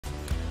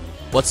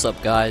What's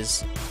up,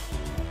 guys?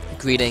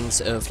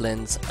 Greetings,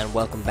 Earthlings, and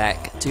welcome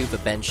back to the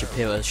Ben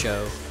Shapiro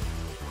Show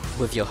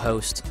with your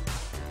host,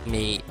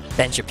 me,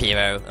 Ben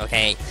Shapiro.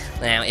 Okay,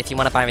 now if you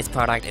want to buy this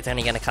product, it's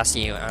only going to cost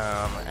you,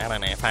 I don't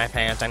know,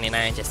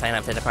 £5.99. Just sign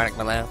up to the product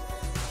below.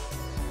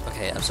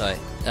 Okay, I'm sorry.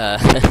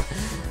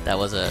 That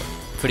was a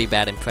pretty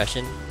bad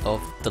impression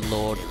of the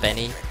Lord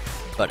Benny.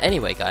 But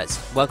anyway, guys,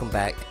 welcome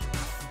back,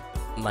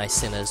 my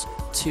sinners,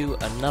 to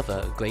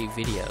another great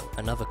video,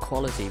 another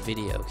quality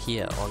video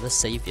here on the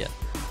Savior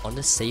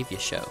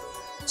Show.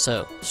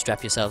 So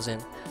strap yourselves in,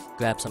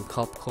 grab some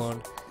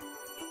popcorn,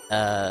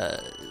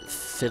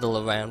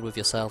 fiddle around with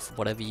yourself,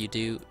 whatever you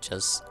do,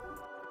 just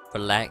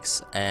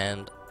relax,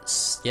 and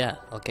yeah,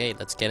 okay,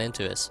 let's get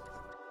into this.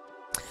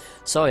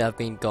 Sorry I've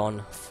been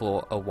gone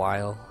for a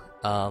while.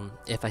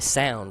 If I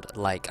sound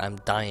like I'm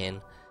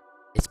dying,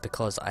 it's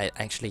because I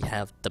actually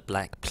have the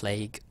Black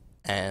Plague,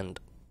 and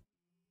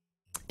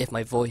if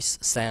my voice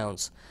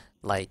sounds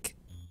like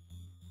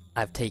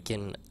I've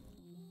taken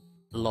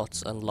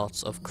lots and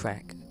lots of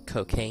crack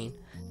cocaine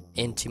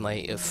into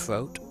my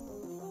throat,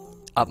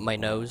 up my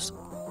nose,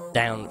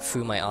 down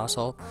through my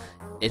arsehole,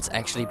 it's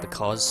actually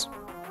because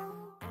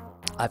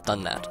I've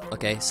done that,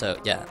 okay? So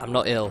yeah, I'm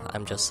not ill,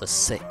 I'm just a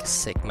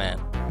sick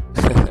man.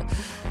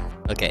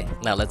 Okay,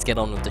 now let's get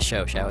on with the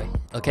show, shall we?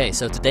 Okay,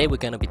 so today we're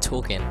gonna be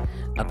talking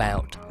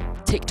about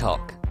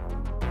TikTok.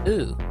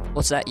 Ooh,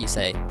 what's that, you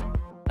say?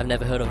 I've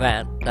never heard of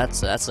that.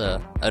 That's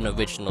an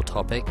original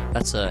topic.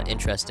 That's an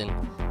interesting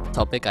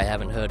topic I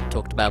haven't heard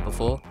talked about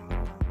before.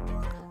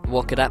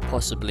 What could that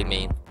possibly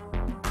mean?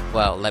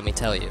 Well, let me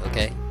tell you,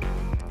 okay?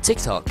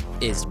 TikTok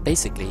is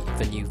basically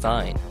the new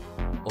Vine,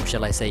 or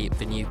shall I say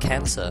the new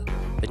cancer,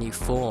 the new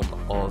form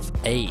of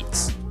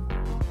AIDS.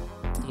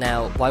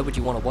 Now, why would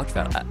you want to watch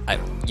that,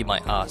 you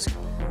might ask?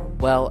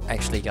 Well,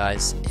 actually,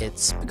 guys,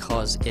 it's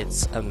because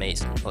it's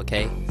amazing,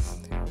 okay?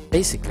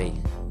 Basically,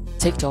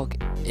 TikTok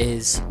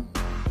is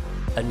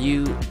a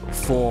new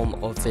form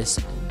of this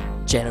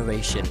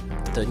generation,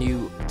 the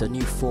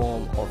new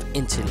form of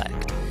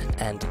intellect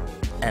and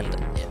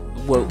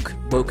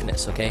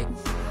wokeness, okay?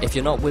 If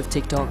you're not with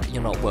TikTok,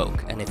 you're not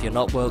woke, and if you're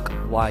not woke,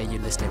 why are you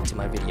listening to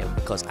my video?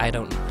 Because I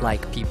don't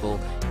like people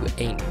who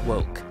ain't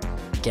woke.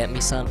 Get me,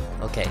 son?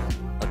 Okay.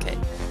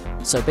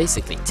 So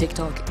basically,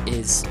 TikTok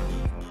is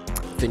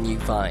the new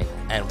Vine,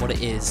 and what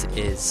it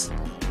is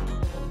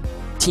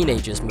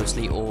teenagers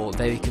mostly, or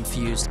very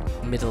confused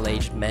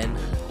middle-aged men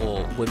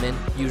or women,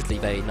 usually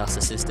very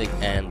narcissistic,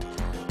 and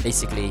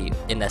basically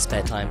in their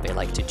spare time they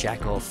like to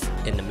jack off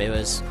in the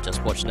mirrors,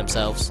 just watching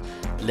themselves,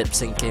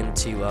 lip-syncing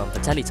to the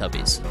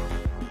Teletubbies.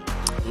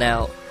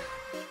 Now,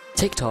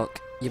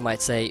 TikTok, you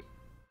might say,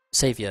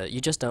 Savior, you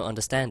just don't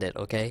understand it,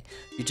 okay?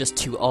 You're just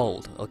too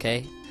old,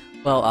 okay?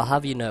 Well, I'll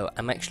have you know,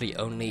 I'm actually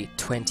only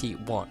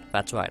 21.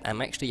 That's right,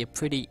 I'm actually a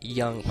pretty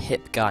young,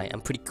 hip guy.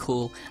 I'm pretty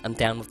cool, I'm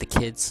down with the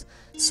kids,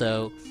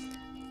 so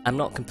I'm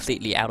not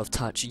completely out of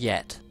touch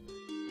yet.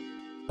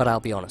 But I'll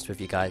be honest with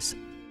you guys.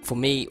 For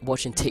me,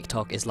 watching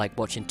TikTok is like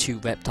watching two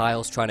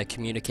reptiles trying to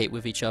communicate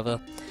with each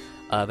other.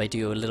 They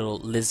do a little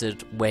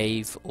lizard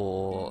wave,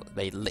 or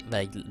they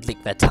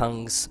lick their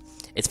tongues.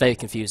 It's very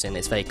confusing,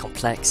 it's very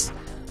complex.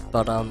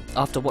 But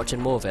after watching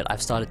more of it,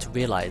 I've started to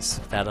realize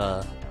that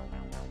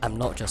I'm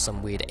not just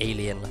some weird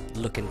alien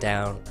looking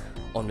down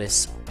on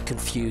this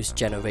confused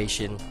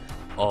generation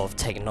of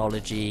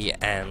technology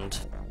and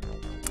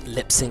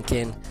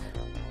lip-syncing.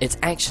 It's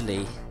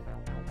actually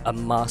a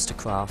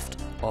mastercraft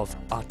of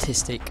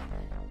artistic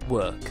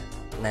work.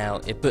 Now,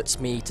 it puts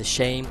me to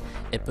shame,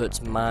 it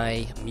puts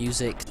my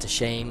music to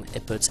shame,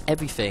 it puts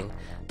everything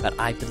that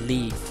I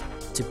believe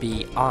to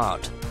be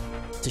art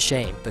to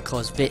shame,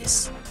 because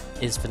this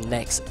is the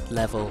next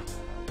level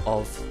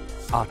of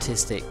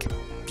artistic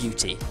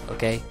beauty,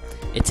 okay?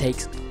 It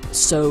takes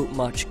so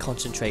much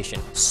concentration,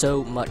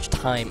 so much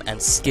time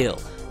and skill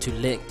to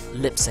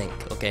lip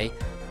sync, okay,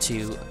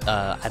 to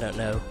I don't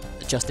know,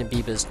 Justin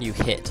Bieber's new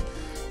hit.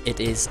 It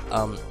is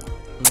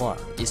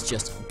it's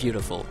just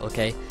beautiful,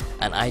 okay?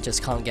 And I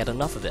just can't get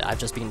enough of it. I've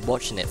just been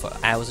watching it for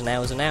hours and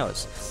hours and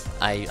hours.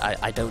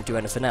 I don't do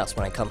anything else.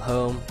 When I come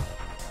home,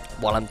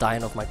 while I'm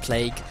dying of my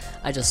plague,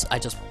 I just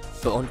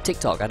put on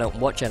TikTok. I don't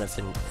watch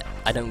anything,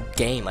 I don't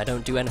game, I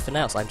don't do anything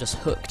else. I'm just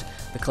hooked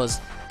because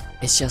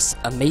it's just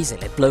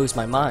amazing. It blows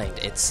my mind.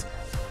 It's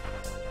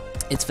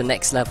the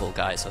next level,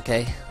 guys,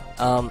 okay?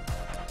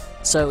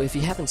 So if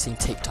you haven't seen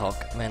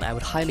TikTok, man, I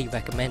would highly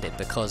recommend it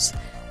because,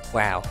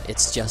 wow,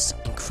 it's just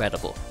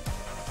incredible.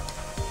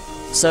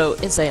 So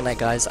in saying that,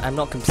 guys, I'm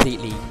not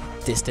completely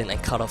distant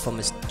and cut off from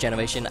this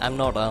generation. I'm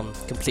not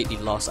completely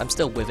lost. I'm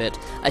still with it.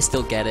 I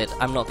still get it.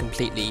 I'm not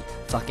completely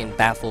fucking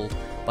baffled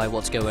by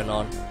what's going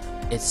on.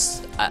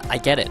 I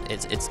get it.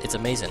 It's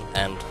amazing,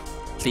 and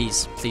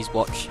please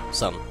watch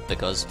some,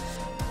 because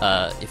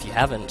if you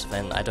haven't,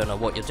 then I don't know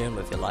what you're doing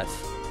with your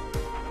life.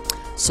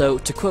 So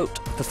to quote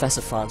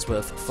Professor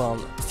Farnsworth from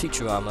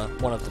Futurama,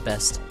 one of the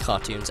best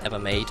cartoons ever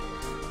made,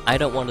 I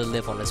don't want to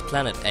live on this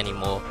planet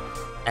anymore,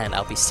 and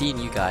I'll be seeing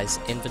you guys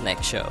in the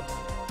next show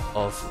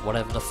of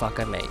whatever the fuck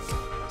I make.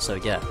 So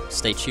yeah,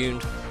 stay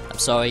tuned. I'm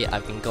sorry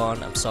I've been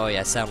gone, I'm sorry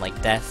I sound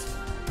like death,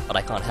 but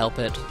I can't help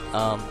it,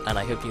 and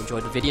I hope you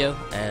enjoyed the video,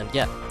 and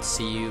yeah,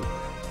 see you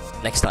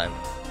next time.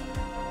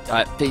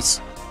 Alright,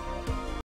 peace.